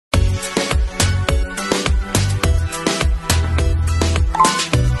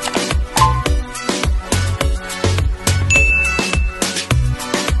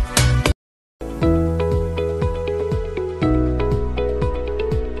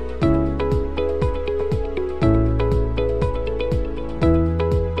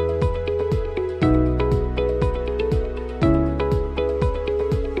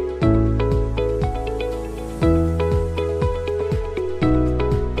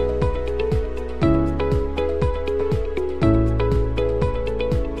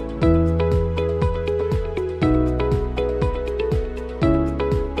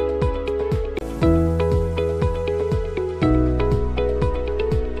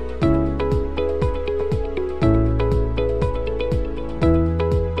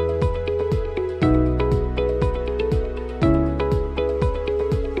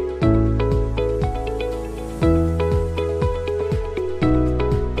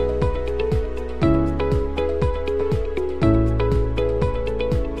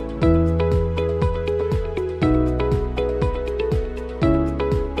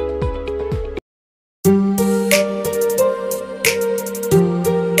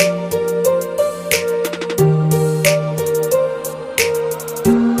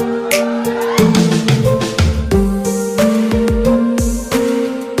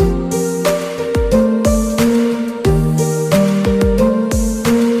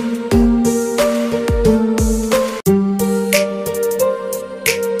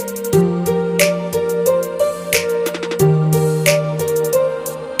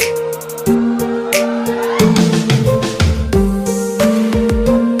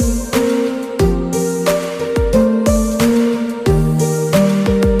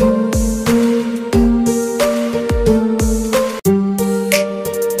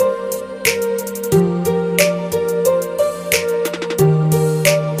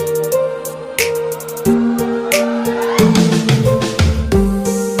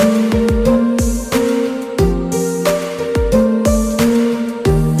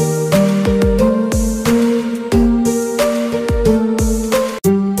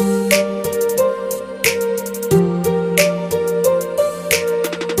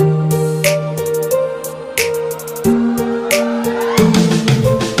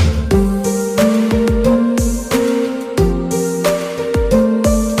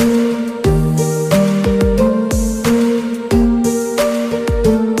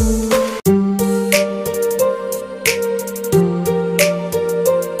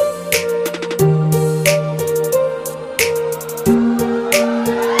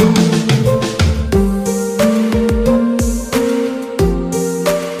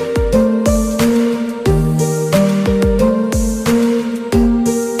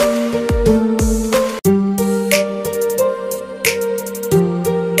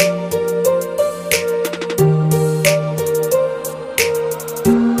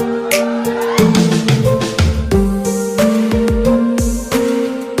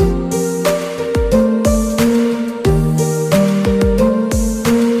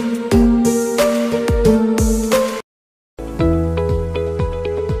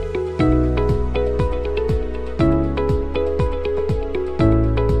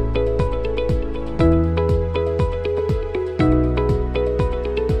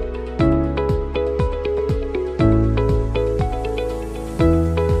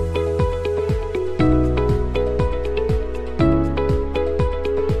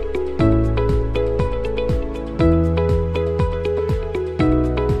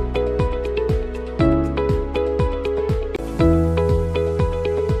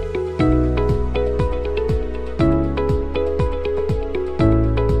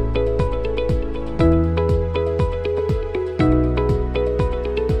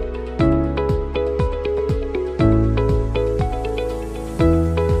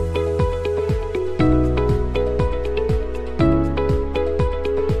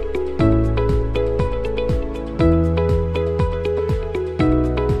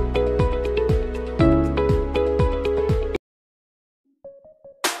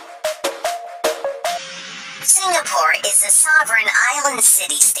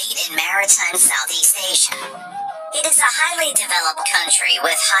developed country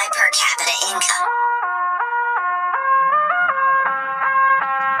with high per capita income.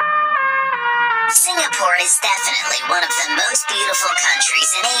 Singapore is definitely one of the most beautiful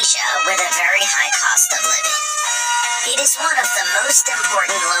countries in Asia with a very high cost of living. It is one of the most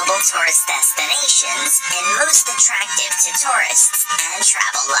important global tourist destinations and most attractive to tourists and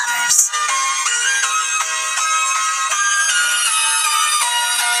travel lovers.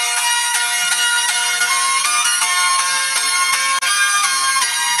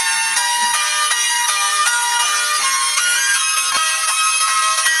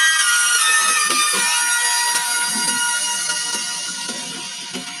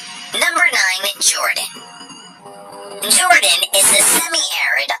 Number 9. Jordan. Jordan is a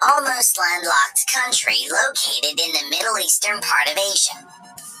semi-arid, almost landlocked country located in the Middle Eastern part of Asia.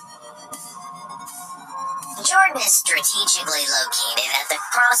 Jordan is strategically located at the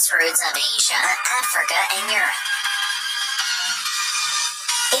crossroads of Asia, Africa, and Europe.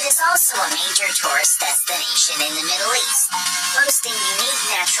 It is also a major tourist destination in the Middle East, boasting unique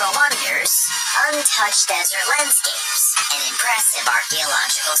natural wonders, untouched desert landscapes, and impressive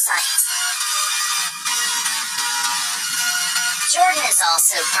archaeological sites. Jordan is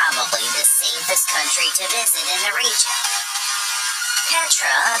also probably the safest country to visit in the region.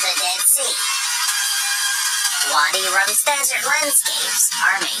 Petra, the Dead Sea. Wadi Rum's desert landscapes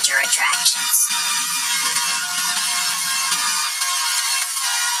are major attractions.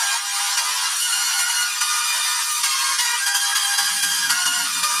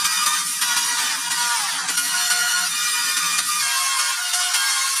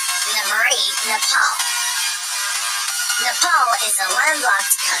 Number 8. Nepal. Nepal is a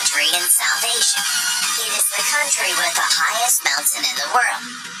landlocked country in South Asia. It is the country with the highest mountain in the world.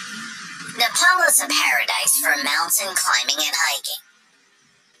 Nepal is a paradise for mountain climbing and hiking.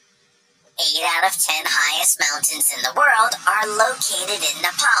 8 out of 10 highest mountains in the world are located in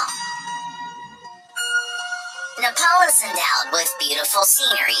Nepal. Nepal is endowed with beautiful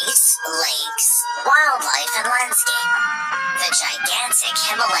sceneries, lakes, wildlife, and landscape. The gigantic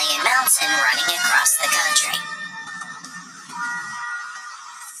Himalayan mountain running across the country.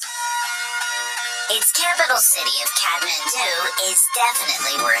 Its capital city of Kathmandu is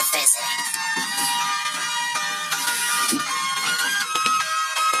definitely worth visiting.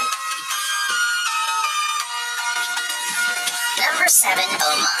 Number 7.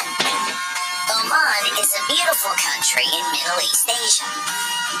 Oman. Oman is a beautiful country in Middle East Asia.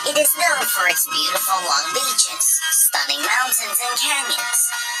 It is known for its beautiful long beaches, stunning mountains and canyons,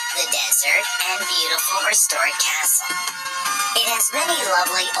 the desert, and beautiful restored castle. It has many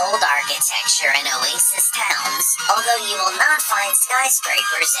lovely old architecture and oasis towns, although you will not find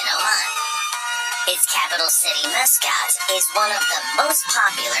skyscrapers in Oman. Its capital city, Muscat, is one of the most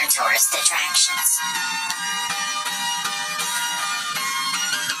popular tourist attractions.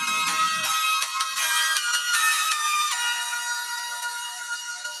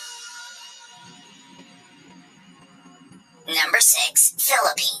 Number 6.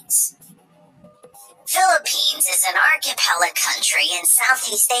 Philippines. Philippines is an archipelago country in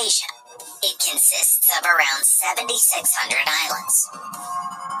Southeast Asia. It consists of around 7,600 islands.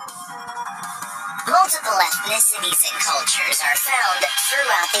 Multiple ethnicities and cultures are found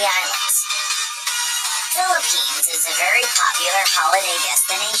throughout the islands. Philippines is a very popular holiday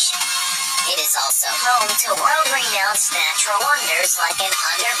destination. It is also home to world-renowned natural wonders like an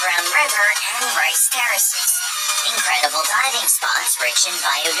underground river and rice terraces, incredible diving spots rich in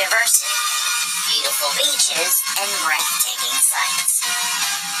biodiversity, beautiful beaches, and breathtaking sights.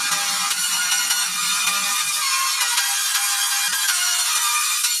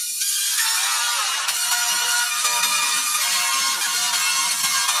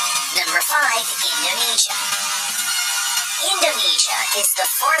 Number 5. Indonesia. Indonesia is the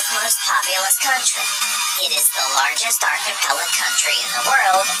 4th most populous country. It is the largest archipelago country in the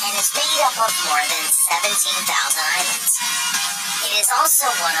world and is made up of more than 17,000 islands. It is also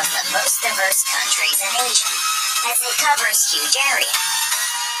one of the most diverse countries in Asia, as it covers huge area.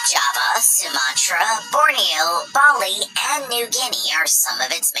 Java, Sumatra, Borneo, Bali, and New Guinea are some of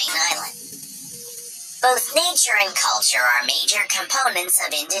its main islands. Both nature and culture are major components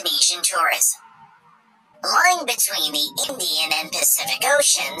of Indonesian tourism. Lying between the Indian and Pacific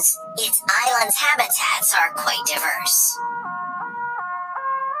Oceans, its islands' habitats are quite diverse.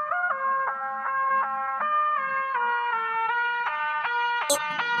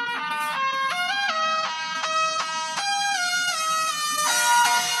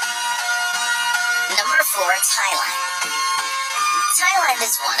 Number 4. Thailand. Thailand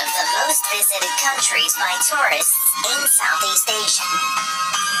is one of the most visited countries by tourists in Southeast Asia.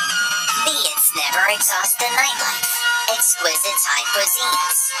 The its never-exhausted nightlife, exquisite Thai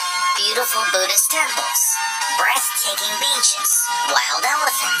cuisines, beautiful Buddhist temples, breathtaking beaches, wild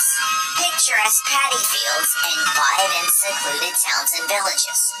elephants, picturesque paddy fields, and quiet and secluded towns and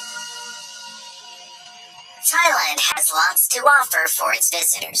villages. Thailand has lots to offer for its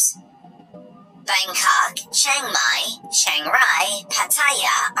visitors. Bangkok, Chiang Mai, Chiang Rai,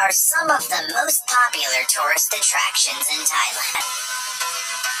 Pattaya are some of the most popular tourist attractions in Thailand.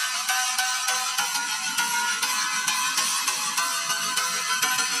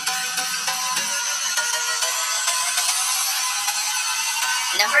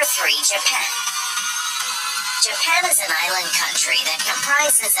 Number 3, Japan. Japan is an island country that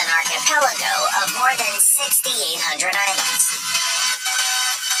comprises an archipelago of more than 6,800 islands.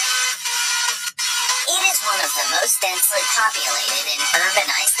 It is one of the most densely populated and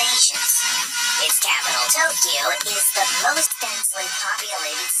urbanized nations. Its capital, Tokyo, is the most densely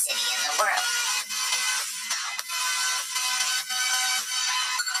populated city in the world.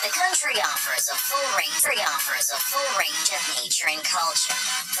 The country offers a full range of nature and culture,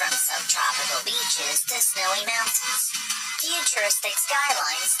 from subtropical beaches to snowy mountains, futuristic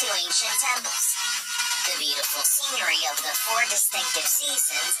skylines to ancient temples, the beautiful scenery of the 4 distinctive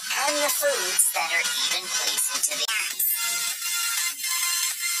seasons, and the foods that are even pleasing to the eyes.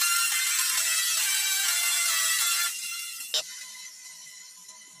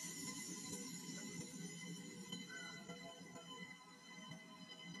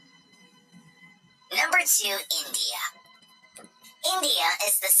 Number 2, India. India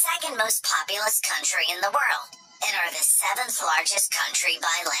is the second most populous country in the world, and are the 7th largest country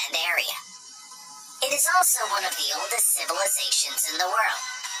by land area. It is also one of the oldest civilizations in the world.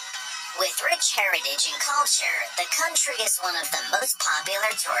 With rich heritage and culture, the country is one of the most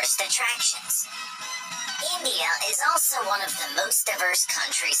popular tourist attractions. India is also one of the most diverse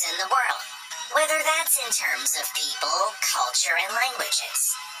countries in the world, whether that's in terms of people, culture, and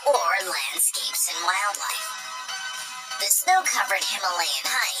languages, or landscapes and wildlife. The snow-covered Himalayan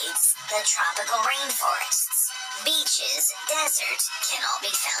heights, the tropical rainforests, beaches, deserts can all be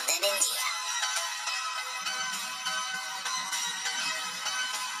found in India.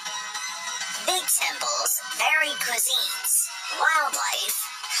 Big temples, varied cuisines, wildlife,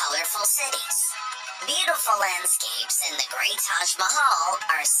 colorful cities, beautiful landscapes, and the Great Taj Mahal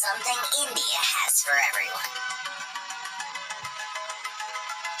are something India has for everyone.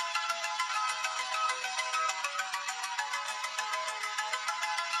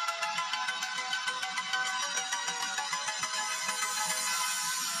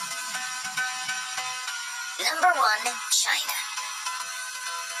 Number 1, China.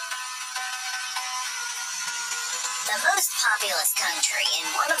 The most populous country and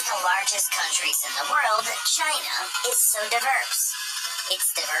one of the largest countries in the world, China is so diverse. Its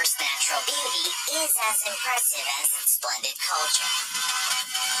diverse natural beauty is as impressive as its splendid culture.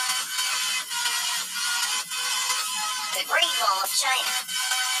 The Great Wall of China,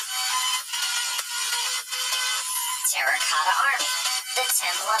 Terracotta Army, the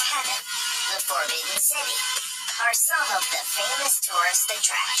Temple of Heaven, the Forbidden City are some of the famous tourist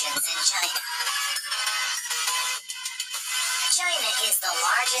attractions in China. China is the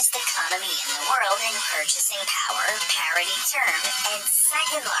largest economy in the world in purchasing power, parity term, and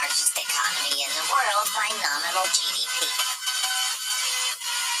second largest economy in the world by nominal GDP.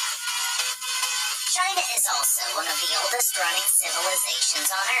 China is also one of the oldest running civilizations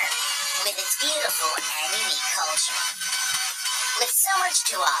on Earth, with its beautiful and unique culture. With so much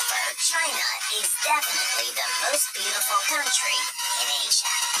to offer, China is definitely the most beautiful country in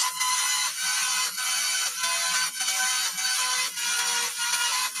Asia.